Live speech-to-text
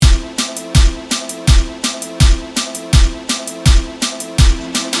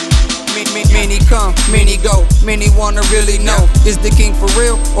Many come, many go, many wanna really know, is the king for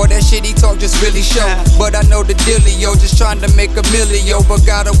real, or that shit he talk just really show? But I know the dealio, just trying to make a millio, but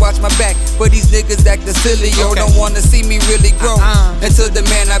gotta watch my back, for these niggas actin' silly, yo. Don't wanna see me really grow into the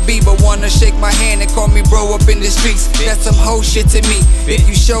man I be, but wanna shake my hand and call me bro up in the streets. That's some hoe shit to me. If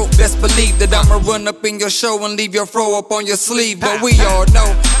you show, best believe that I'ma run up in your show and leave your fro up on your sleeve. But we all know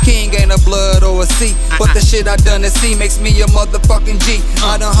king ain't a blood or a C, but the shit I done to see makes me a motherfucking G.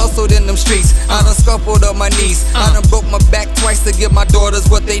 I done hustled in them streets, I done scuffled up my knees, I done broke my back twice to give my daughters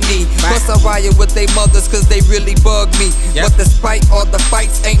what they need. Plus I riot with they mothers cause they really bug me. But despite all the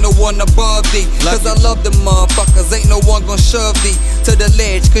fights, ain't no one above thee, cause I love them motherfuckers. Ain't no one gon' shove thee to the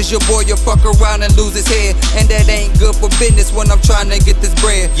ledge, cause your boy you'll fuck around and lose his head, and that ain't good for business when I'm trying to get this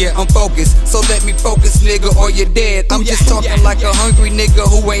bread. I'm focused, so let me focus, nigga, or you're dead. I'm just talking like a hungry nigga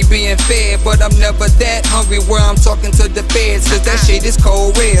who ain't being fed, but I'm never that hungry where I'm talking to the feds, cause that shit is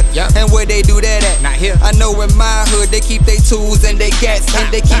cold red. And where they do that at? Not here. I know in my hood they keep they tools and they gats, and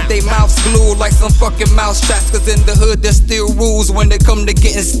they keep they mouths glued like some fucking mouse traps, cause in the hood there's still rules when it come to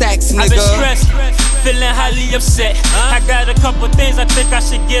getting stacks, nigga. I've been stressed, feeling highly upset. I got a couple things I think I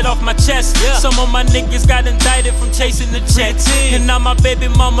should get off my chest. Some of my niggas got indicted from chasing the checks, and now my baby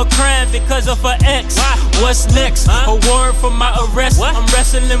mama crying because of her ex. What's next? A warrant for my arrest. I'm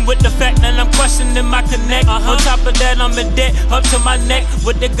wrestling with the fact that I'm questioning my connect. On top of that, I'm in debt up to my neck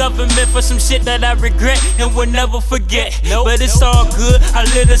with the government for some shit that I regret and will never forget. But it's all good, I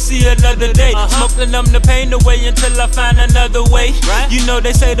live to see another day. Smoking them the pain away until I find another way. You know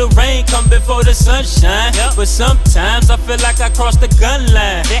they say the rain come before the sunshine, but sometimes I feel like I crossed the gun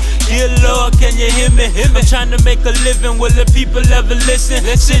line. Dear Lord, can you hear me? I'm trying to make a living, will the people ever listen?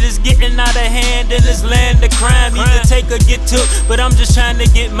 Shit is getting out of hand in this land of crime. Either take or get took, but I'm just trying to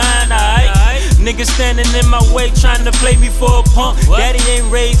get mine, alright? Niggas standing in my way trying to play me for a punk. Daddy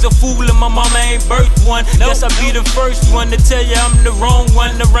ain't raised a fool and my mama ain't birthed one. Guess I'll be the first one to tell you I'm the wrong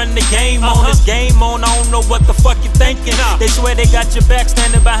one to run the game on. This game on, I don't know what the fuck you thinking. They swear they got your back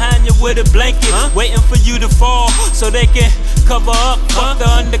standing behind you with a blanket, waiting for you to fall so they can cover up. Fuck the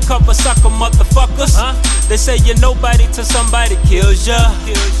undercover sucker motherfuckers. They say you're nobody till somebody kills ya.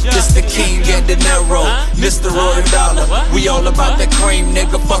 This the king and Denaro, Mr. Royal Dollar. We all about that cream,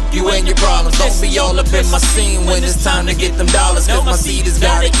 nigga, fuck you and your problems. Don't be all up in my scene when it's time to get them dollars, cause my seed is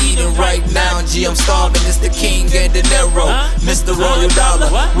gotta eatin' right now. G, I'm starving. It's the king and Denaro, Mr. Royal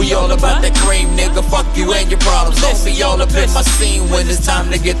Dollar. We all about that cream, nigga, fuck you and your problems. Don't be all up in my scene when it's time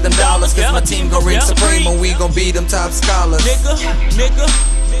to get them dollars, cause my team gon' reign supreme and we gon' be them top scholars. Nigga.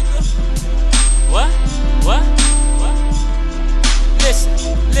 What? Listen. What?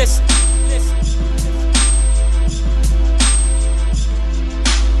 Listen.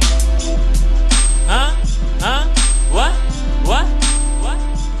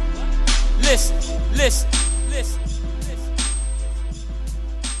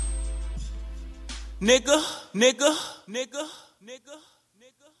 Nigga.